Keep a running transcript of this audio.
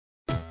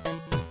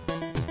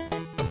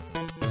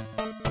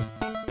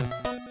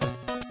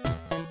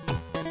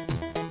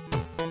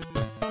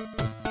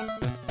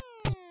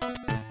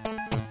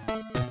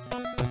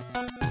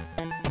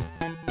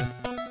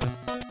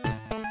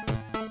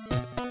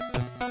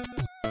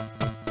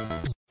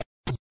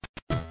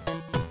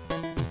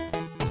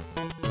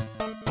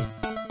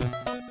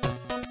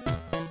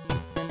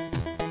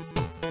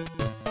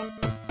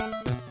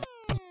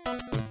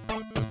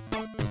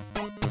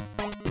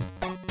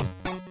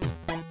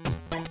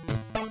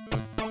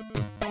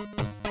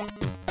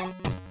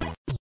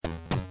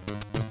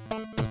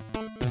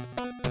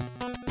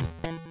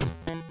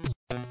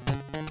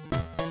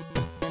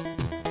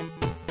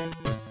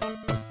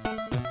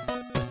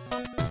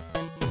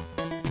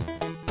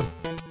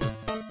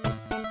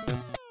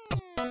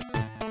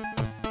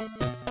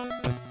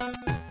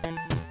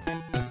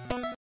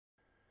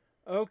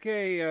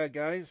Okay,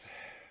 guys.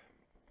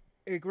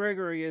 Hey,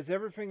 Gregory, is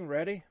everything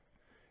ready?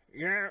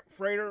 Yeah,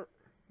 Frater,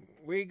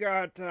 we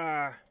got,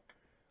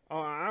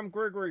 I'm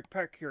Gregory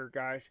Peck here,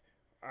 guys.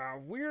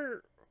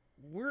 We're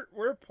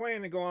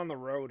planning to go on the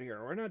road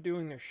here. We're not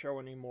doing this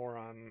show anymore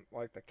on,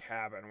 like, the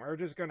cabin. We're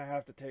just gonna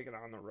have to take it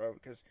on the road,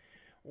 because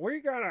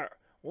we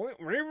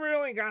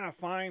really gotta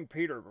find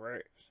Peter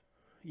Graves.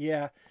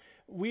 Yeah,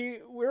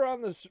 we're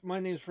on this, my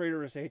name's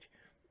Frater SH.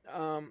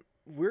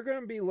 We're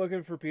gonna be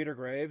looking for Peter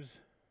Graves.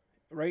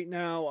 Right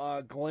now,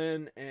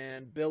 Glenn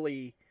and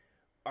Billy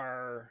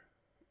are.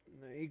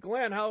 Hey,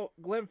 Glenn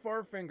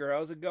Farfinger,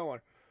 how's it going?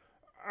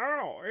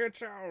 Oh,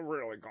 it's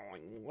really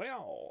going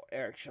well,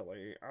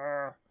 actually.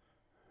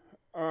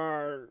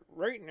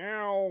 Right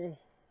now,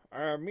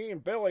 me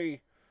and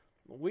Billy,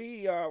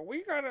 we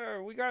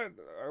got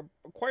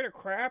quite a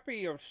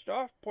crappy of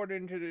stuff put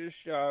into this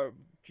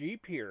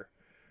Jeep here.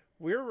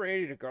 We're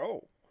ready to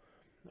go.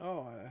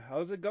 Oh,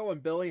 how's it going,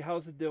 Billy?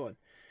 How's it doing?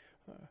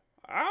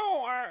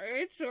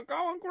 It's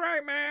going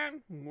great,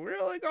 man.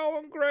 Really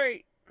going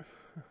great.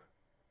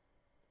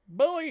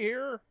 Billy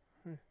here.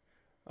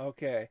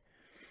 Okay.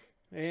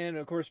 And,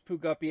 of course,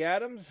 Pooguppy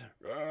Adams.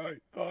 Why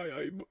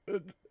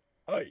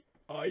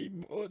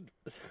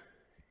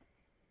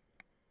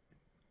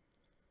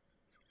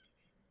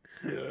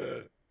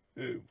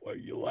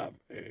you laughing?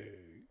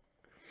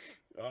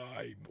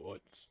 I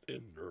put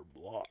cinder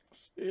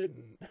blocks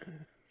in.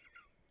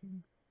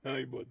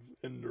 I put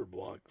cinder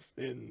blocks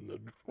in the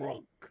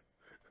trunk.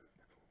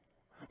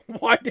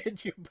 Why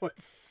did you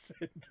put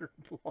cinder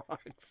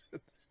blocks in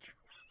the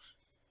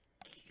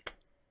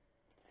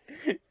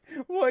trunk?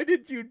 Why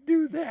did you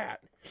do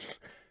that?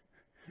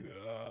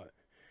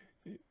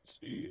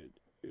 See it.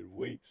 It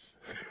waits.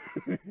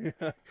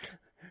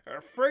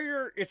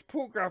 Frater, it's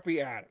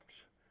Pooguppy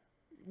Adams.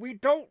 We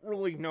don't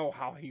really know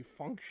how he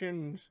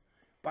functions,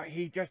 but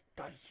he just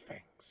does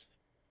things.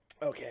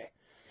 Okay.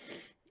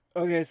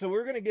 Okay, so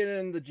we're gonna get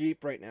in the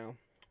Jeep right now.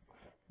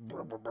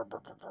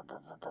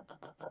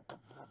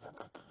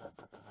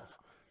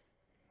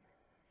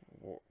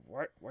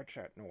 What's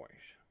that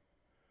noise?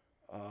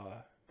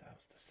 That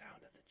was the sound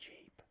of the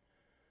Jeep.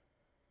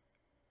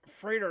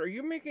 Frater, are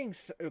you making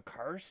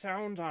car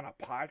sounds on a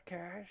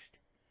podcast?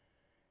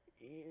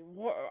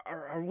 What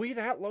are we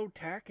that low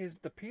tech? Is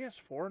the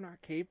PS4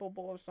 not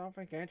capable of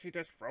something? Can't you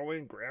just throw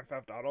in Grand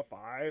Theft Auto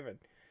 5 and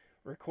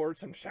record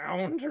some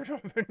sounds or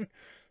something?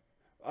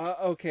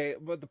 Okay,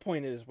 but the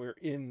point is we're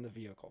in the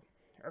vehicle.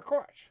 Of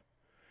course.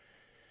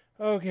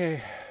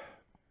 Okay.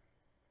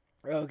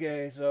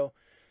 Okay,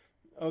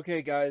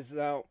 guys,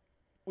 now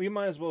we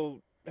might as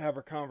well have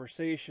our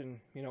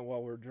conversation,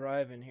 while we're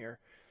driving here,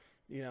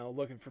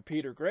 looking for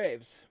Peter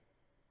Graves.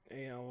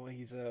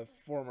 He's a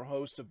former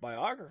host of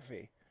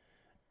Biography.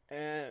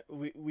 And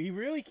we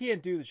really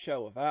can't do the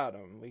show without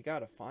him. We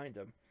gotta find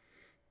him.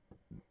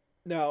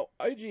 Now,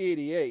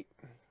 IG88.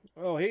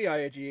 Oh, hey,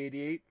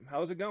 IG88.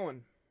 How's it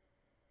going?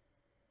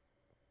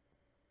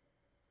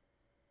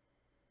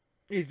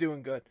 He's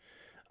doing good.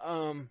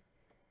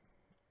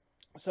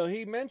 So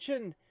he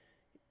mentioned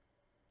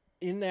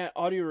in that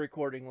audio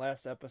recording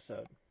last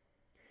episode,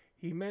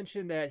 he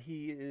mentioned that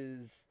he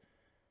is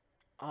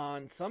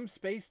on some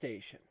space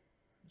station.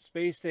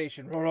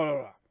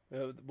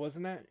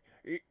 Wasn't that?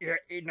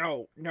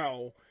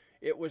 No.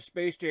 It was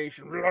space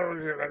station.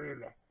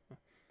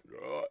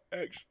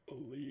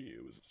 Actually,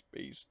 it was a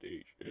space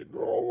station.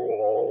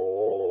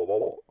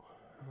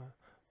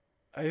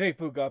 I think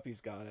Pooguppy's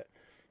got it.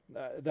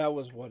 That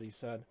was what he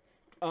said.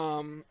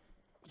 So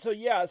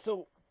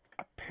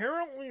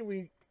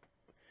apparently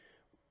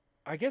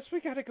I guess we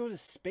gotta go to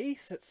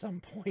space at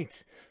some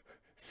point.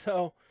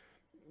 So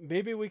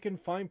maybe we can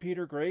find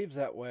Peter Graves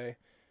that way.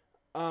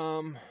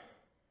 But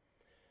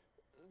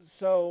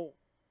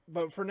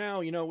for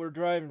now, we're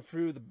driving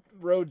through the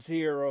roads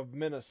here of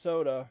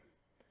Minnesota.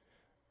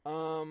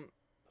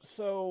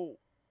 So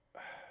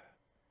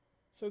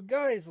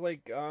guys,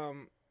 like,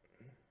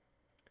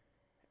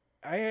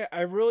 I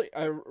am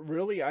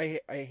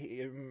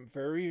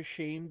very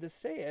ashamed to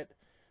say it,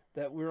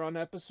 that we're on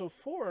episode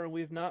 4 and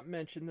we've not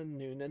mentioned the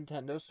new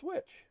Nintendo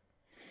Switch.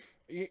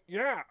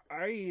 Yeah,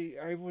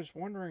 I was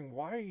wondering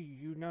why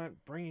you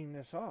not bringing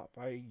this up.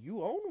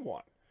 You own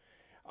one.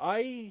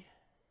 I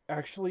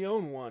actually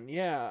own one.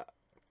 Yeah,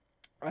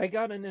 I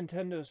got a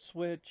Nintendo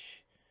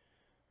Switch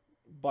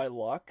by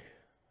luck.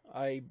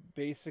 I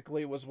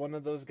basically was one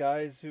of those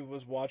guys who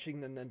was watching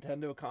the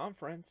Nintendo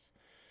conference,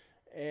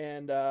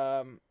 and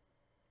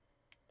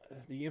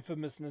the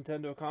infamous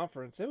Nintendo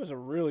conference. It was a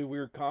really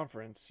weird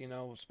conference,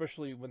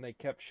 especially when they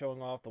kept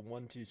showing off the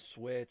 1-2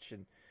 Switch,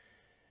 and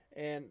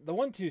the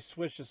 1-2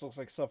 Switch just looks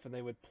like something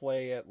they would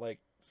play at like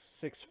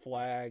Six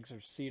Flags or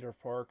Cedar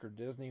Park or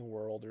Disney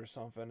World or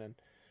something, and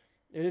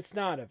it's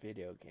not a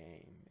video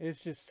game.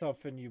 It's just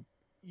something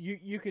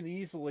you can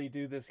easily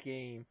do this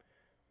game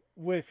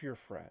with your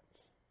friends.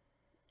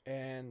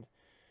 And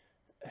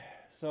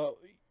so,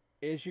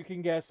 as you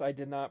can guess, I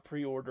did not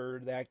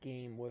pre-order that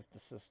game with the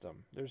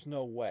system. There's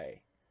no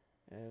way.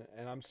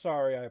 And I'm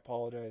sorry, I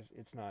apologize.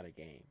 It's not a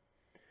game.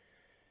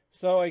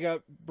 So I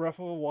got Breath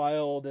of the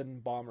Wild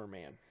and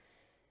Bomberman.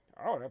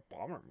 Oh, that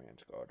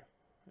Bomberman's good.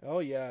 Oh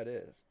yeah, it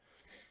is.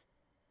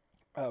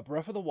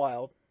 Breath of the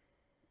Wild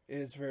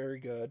is very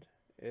good.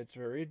 It's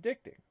very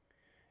addicting,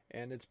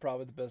 and it's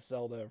probably the best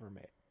Zelda ever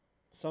made.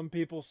 Some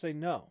people say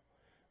no.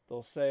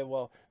 They'll say,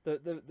 well,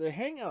 the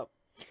hang up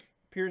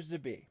appears to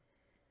be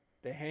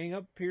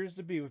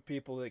with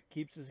people that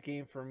keeps this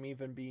game from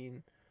even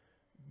being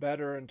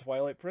better than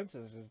Twilight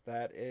Princess is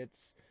that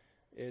it's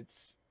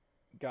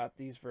got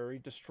these very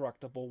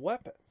destructible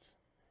weapons.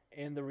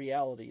 And the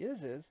reality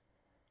is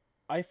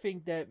I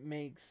think that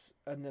makes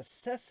a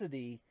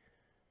necessity.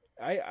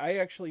 I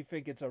actually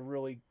think it's a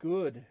really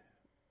good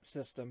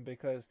system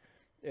because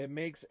it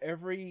makes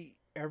everything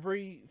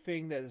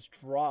that is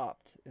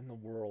dropped in the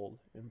world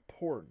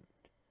important.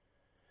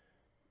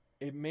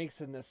 It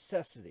makes a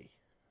necessity,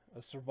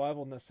 a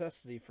survival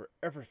necessity for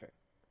everything.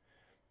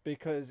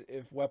 Because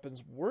if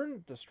weapons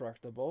weren't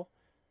destructible,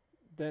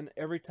 then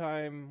every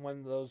time one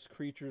of those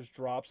creatures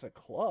drops a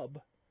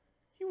club,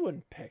 you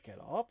wouldn't pick it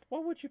up. Why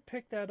would you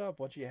pick that up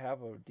once you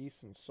have a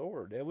decent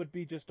sword? It would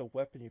be just a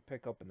weapon you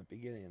pick up in the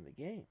beginning of the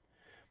game.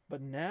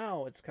 But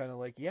now it's kind of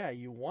like, yeah,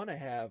 you want to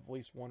have at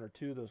least one or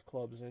two of those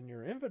clubs in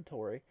your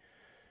inventory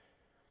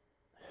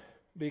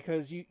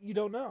because you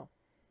don't know.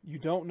 You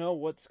don't know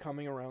what's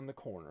coming around the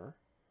corner.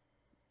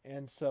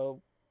 And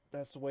so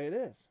that's the way it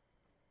is.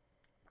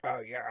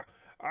 Oh, yeah.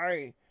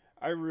 I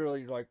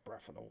really like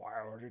Breath of the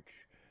Wild.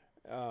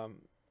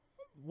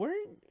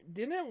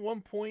 Didn't at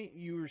one point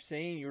you were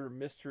saying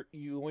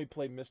you only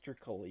play Mr.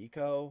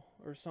 Coleco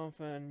or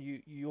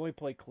something? You only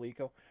play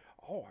Coleco?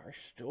 Oh, I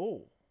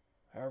still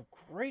have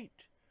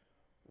great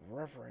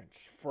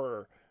reverence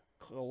for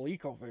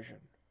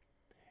ColecoVision.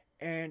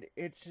 And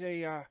it's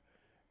a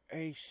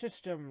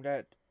system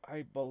that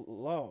I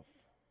love.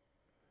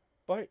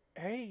 But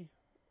hey,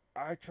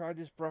 I tried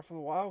this Breath of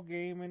the Wild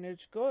game and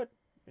it's good.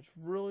 It's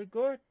really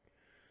good.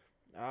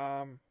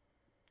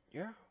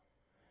 Yeah.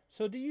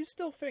 So do you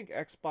still think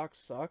Xbox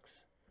sucks?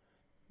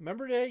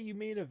 Remember that you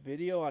made a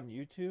video on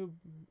YouTube?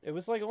 It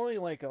was only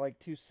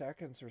 2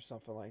 seconds or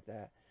something like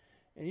that.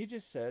 And you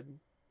just said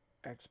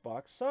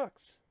Xbox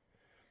sucks.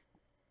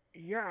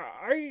 Yeah,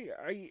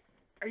 I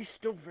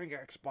still think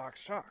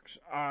Xbox sucks.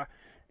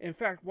 In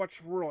fact,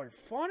 what's really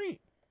funny,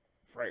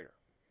 Frater,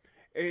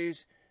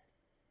 is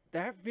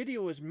that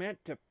video was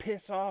meant to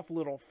piss off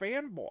little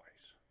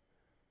fanboys.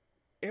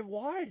 It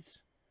was.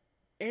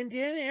 And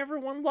then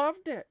everyone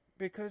loved it.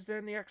 Because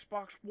then the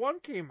Xbox One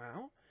came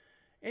out.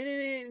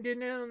 And then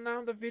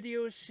now the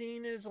video is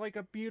seen as like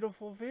a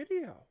beautiful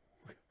video.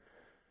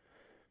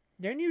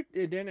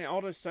 Then all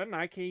of a sudden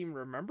I can't even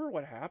remember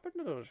what happened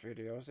to those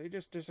videos. They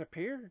just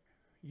disappeared.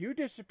 You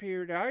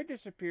disappeared. I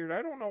disappeared.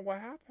 I don't know what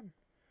happened.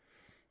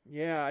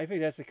 Yeah, I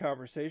think that's a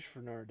conversation for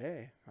another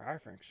day. I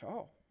think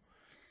so.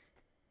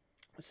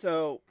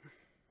 So,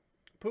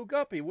 Pooh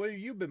Guppy, what have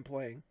you been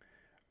playing?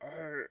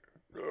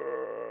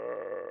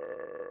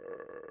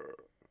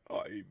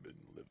 I've been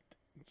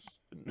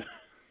lifting.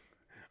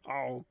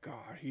 Oh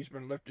God, he's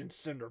been lifting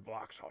cinder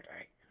blocks all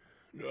day.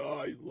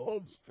 I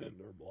love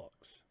cinder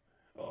blocks.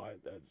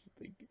 That's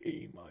the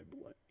game I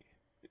play.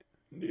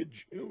 Did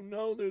you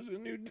know there's a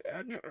new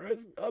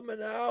Tetris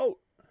coming out?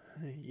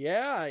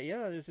 Yeah,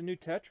 there's a new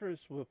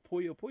Tetris with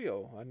Puyo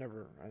Puyo. I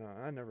never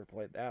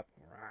played that.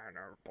 I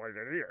never played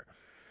it either.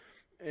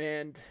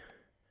 And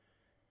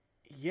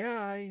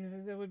yeah,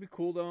 that would be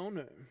cool to own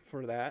it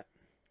for that.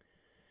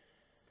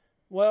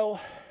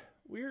 Well,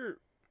 we're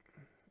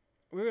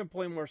gonna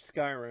play more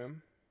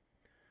Skyrim.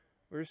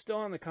 We're still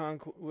on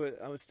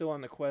I was still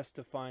on the quest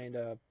to find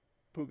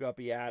Pooh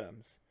Guppy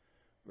Adams.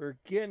 We're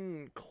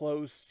getting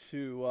close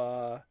to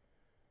a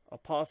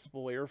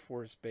possible Air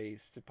Force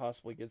base to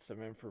possibly get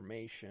some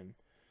information.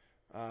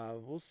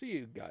 We'll see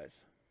you guys.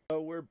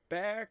 So we're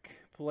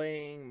back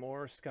playing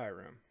more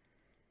Skyrim.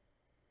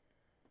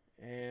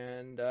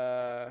 And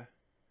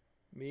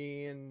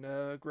me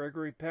and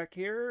Gregory Peck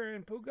here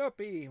and Pooh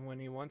Guppy when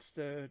he wants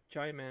to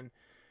chime in.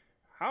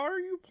 How are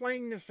you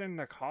playing this in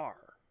the car?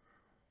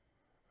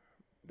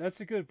 That's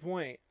a good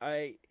point.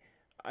 I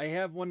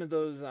have one of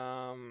those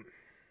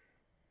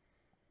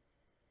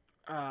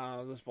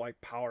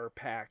like power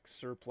pack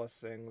surplus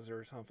things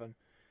or something.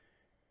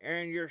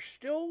 And you're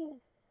still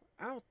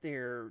out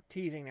there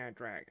teasing that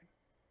dragon.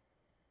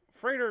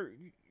 Frater,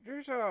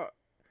 there's a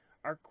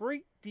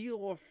great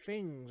deal of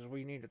things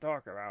we need to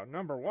talk about.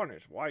 Number one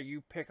is why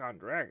you pick on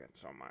dragons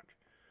so much.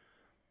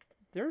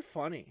 They're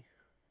funny.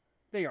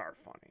 They are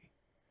funny.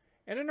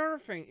 And another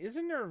thing,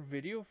 isn't there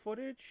video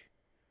footage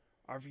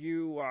of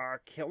you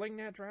killing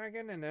that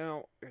dragon and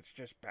now it's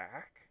just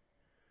back?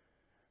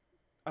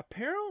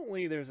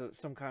 Apparently there's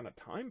some kind of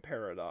time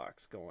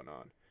paradox going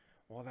on.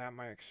 Well, that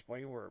might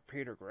explain where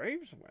Peter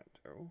Graves went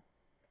to.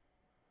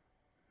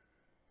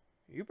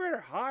 You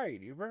better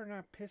hide. You better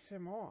not piss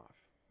him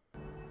off.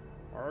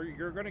 Or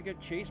you're going to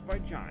get chased by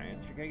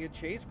giants. You're going to get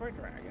chased by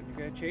dragons. You're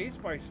going to get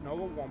chased by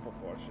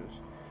snuggle-wumple-bushes.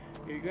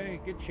 You're going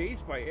to get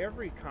chased by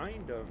every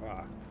kind of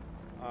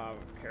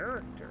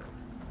character.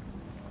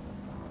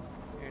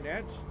 And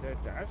that's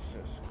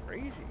just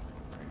crazy.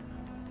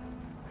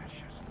 That's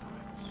just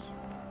nuts.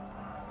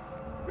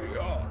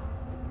 Yeah,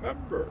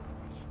 remember,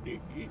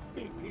 sneaky,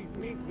 sneaky,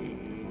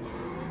 sneaky.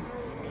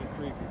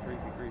 Creepy,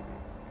 creepy, creepy.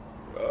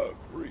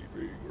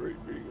 Creepy,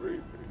 creepy,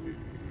 creepy.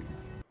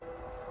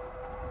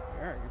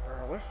 Yeah, you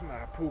better listen to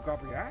that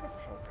Poop-Uppy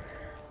Adams over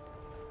there.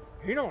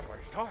 He knows what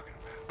he's talking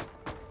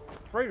about.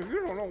 Frater, you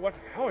don't know what the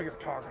hell you're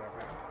talking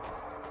about.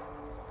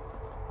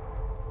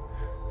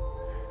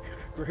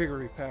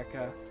 Gregory Peck,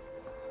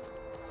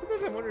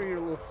 sometimes I wonder you're a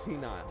little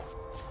senile.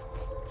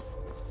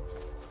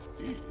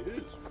 He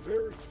is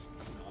very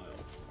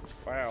senile.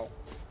 Well,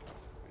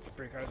 it's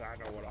because I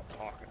know what I'm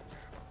talking about.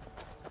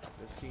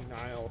 The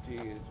senility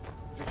is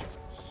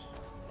vigilance.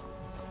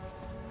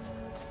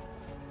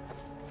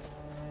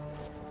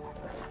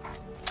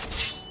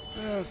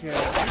 Okay.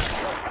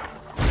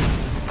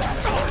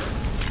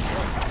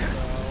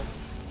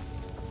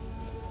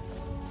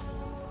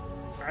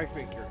 I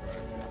think you're going to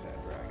miss that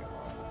dragon.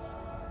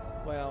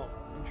 Well,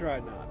 I'm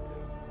trying not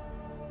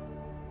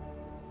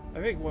to.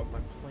 I think what my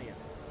plan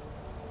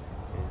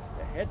is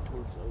to head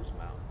towards those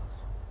mountains.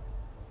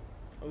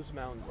 Those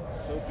mountains are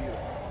so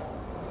beautiful.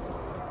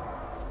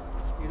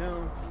 You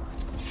know,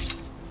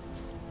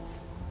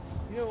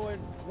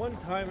 one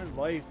time in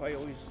life I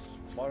always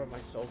thought of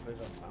myself as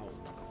a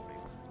mountain climber.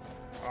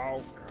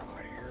 Oh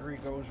God, here he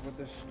goes with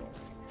this story.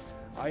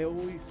 I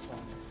always saw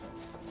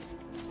myself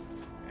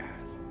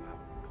as a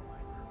mountain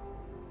climber.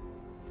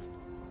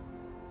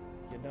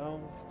 You know,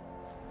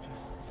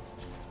 just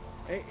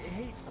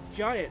hey,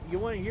 Giant, you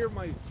want to hear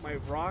my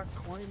rock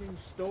climbing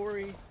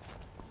story?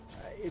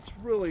 It's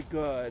really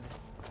good.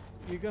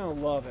 You're gonna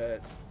love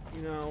it.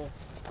 You know,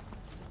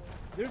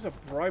 there's a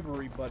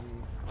bribery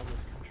button on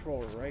this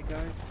controller, right,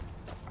 guys?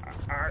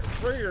 I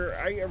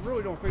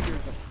really don't think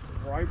there's a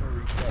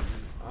bribery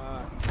button.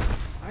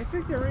 I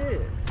think there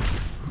is.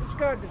 This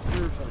guy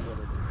deserves a little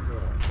bit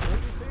more.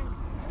 Don't you think?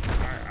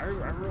 I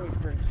really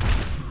think so.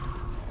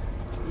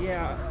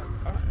 Yeah,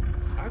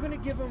 I'm gonna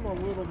give him a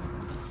little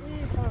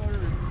 500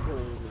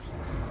 gold or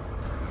something.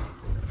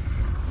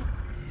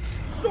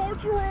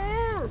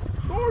 Sorcerer!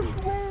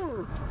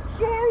 Sorcerer!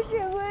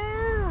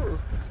 Sorcerer!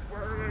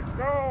 Where did it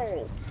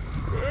go?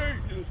 Hey,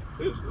 just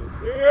listen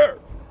there.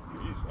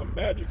 He's a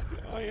magic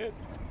giant.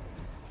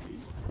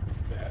 He's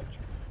magic.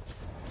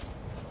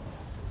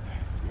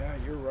 Yeah,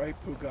 you're right,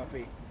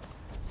 Poop-Uppy.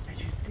 Did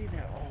you see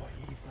that? Oh,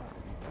 he's not to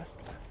be messed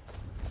with.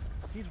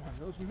 He's one of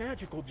those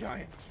magical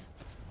giants.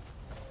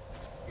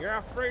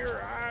 Yeah,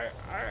 Frater,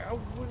 I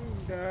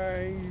wouldn't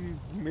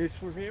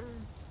mess with him.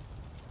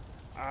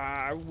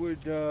 I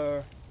would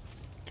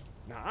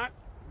not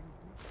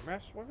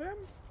mess with him.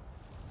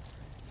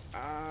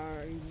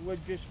 I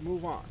would just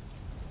move on.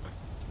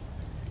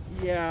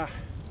 Yeah.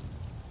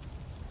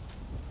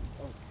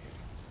 Okay.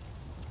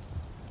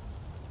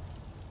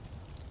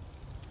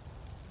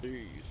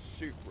 These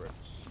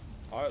secrets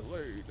I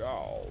lay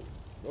down,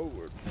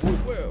 knowing full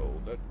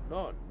well that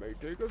none may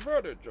take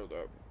advantage of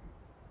them.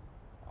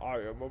 I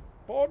am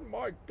upon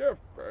my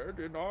deathbed,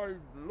 and I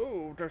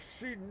loathe to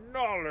see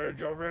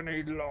knowledge of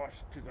any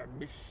loss to the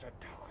mists of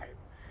time.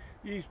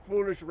 These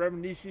foolish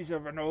reminiscences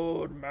of an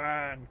old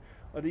man,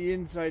 or the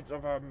insights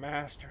of a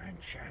master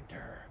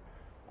enchanter.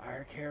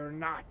 I care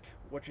not,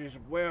 which is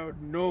well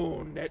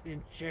known that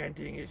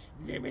enchanting is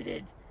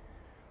limited.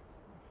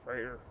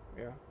 Frater,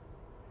 yeah?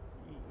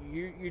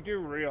 You do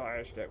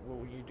realize that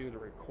when you do the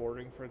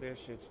recording for this,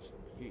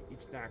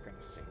 it's not going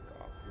to sync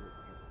up.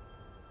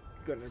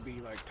 You're going to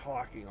be like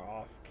talking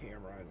off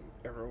camera, and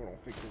everyone will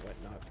think you went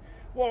nuts.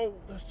 Whoa,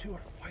 those two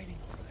are fighting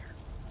over there.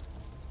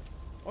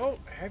 Oh,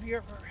 have you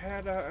ever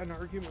had an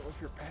argument with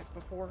your pet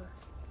before?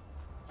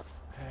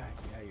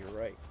 Yeah, you're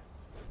right.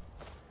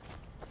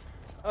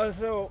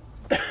 So,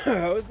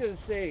 I was going to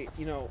say,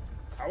 you know,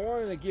 I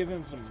wanted to give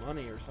him some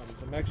money or something,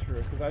 some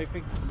extra, because I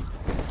think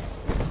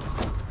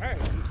hey,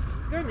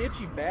 you got an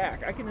itchy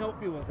back. I can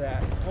help you with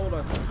that. Hold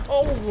on.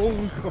 Oh,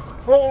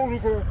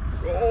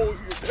 you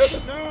did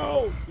it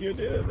now! You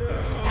did it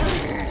now!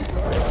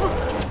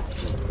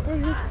 Hey,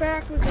 his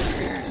back was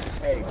itchy.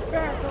 Hey,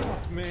 back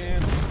off,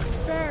 man.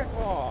 Back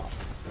off.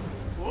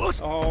 Oh,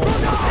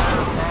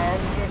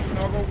 just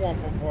another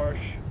wumpa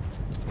push.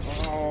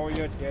 Oh,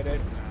 you did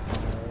it.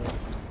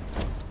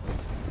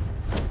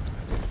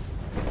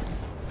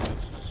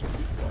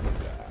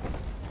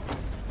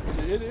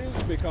 It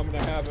is becoming a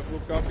habit,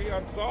 Poop-Uppy.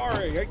 I'm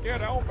sorry. I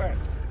can't help it.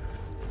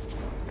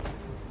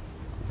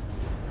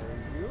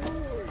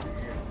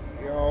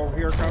 Yo,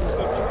 here comes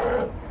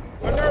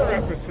another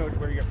episode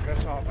where you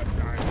piss off a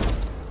giant.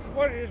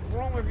 What is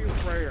wrong with you,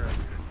 Frater?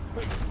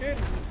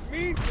 Didn't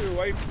mean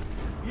to.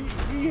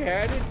 He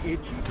had an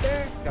itchy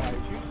back, guys.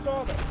 You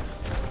saw that.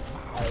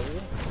 Ow.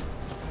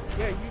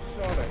 Yeah, you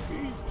saw that.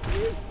 He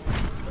did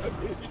an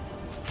itchy.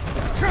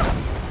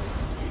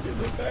 He did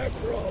the back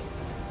rub.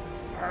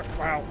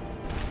 Well,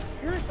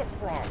 here's the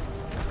problem.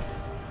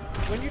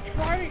 When you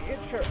try to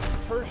itch a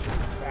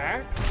person's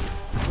back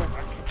with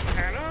a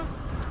katana,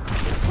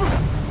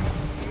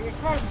 it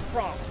causes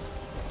problems.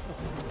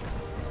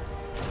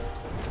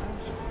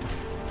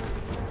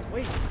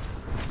 wait.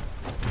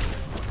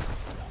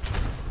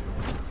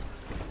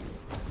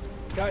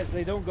 Guys,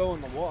 they don't go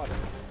in the water.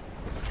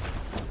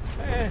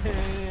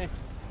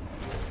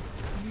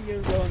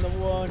 You don't go in the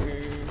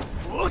water.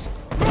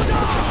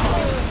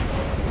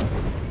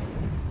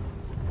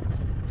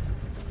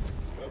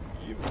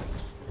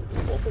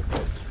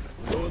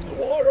 Go in the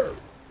water.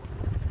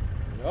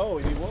 No,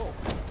 he won't.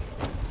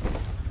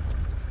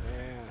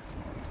 Yeah.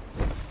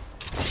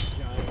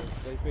 Giants,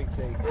 they think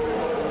they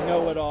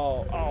know it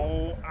all.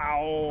 Oh,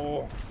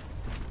 ow.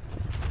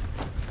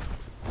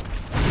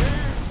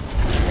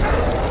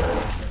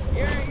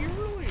 Yeah, you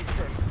really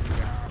shouldn't be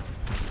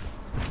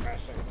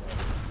messing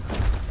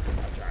with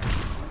a giant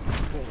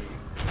bully.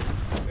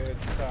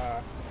 It's,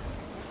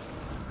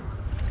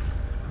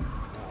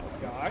 Now,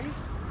 guys,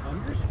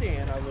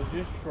 understand I was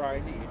just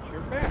trying to itch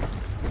your back.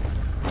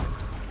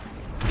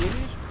 It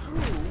is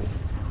true.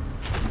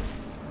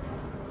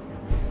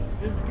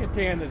 This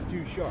katana's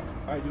too sharp.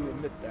 I do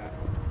admit that.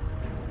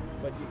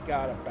 But you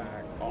got it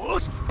back.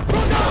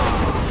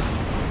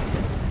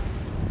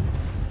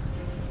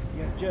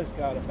 You just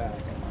got it back.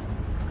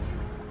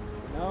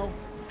 You know?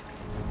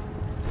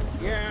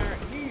 Yeah,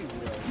 he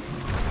will.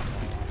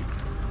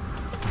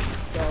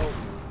 So,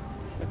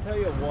 I tell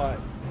you what.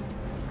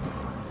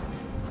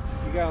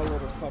 You got a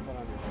little something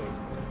on your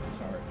face there.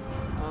 Sorry.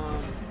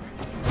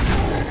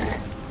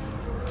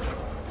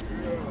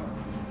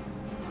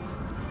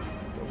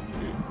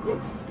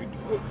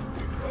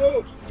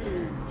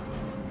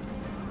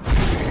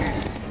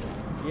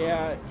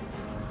 Yeah,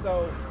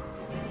 so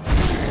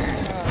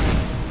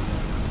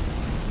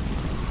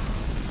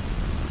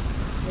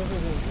this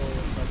isn't really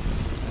effective.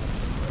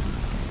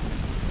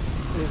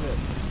 Is it?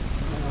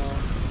 No.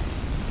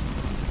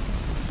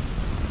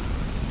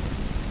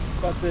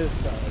 But this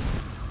does.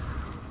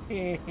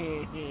 It's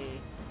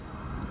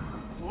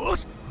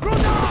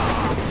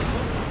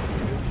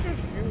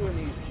just you and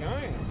these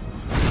giants.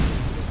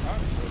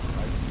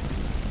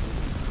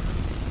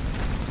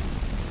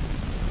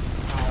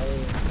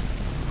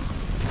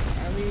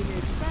 I mean,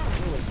 it's not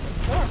really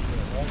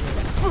productive. I mean,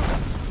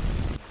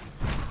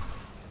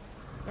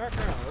 not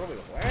gonna really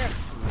last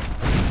too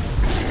long.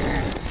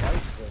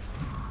 Like the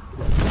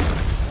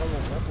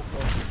elemental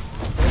forces.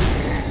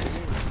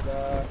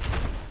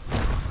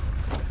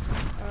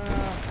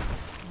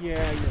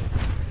 Yeah, you're.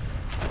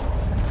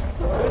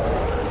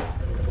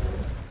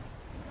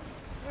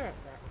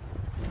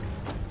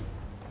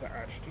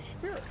 That's the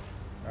spirit.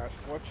 That's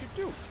what you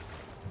do.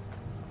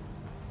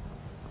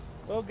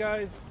 Well,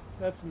 guys,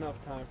 that's enough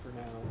time for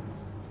now.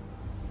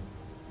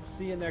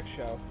 See you next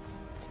show.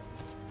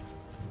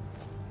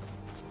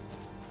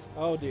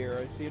 Oh dear,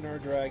 I see another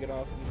dragon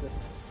off in the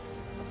distance.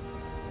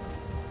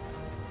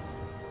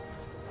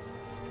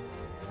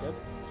 Yep,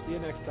 see you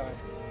next time.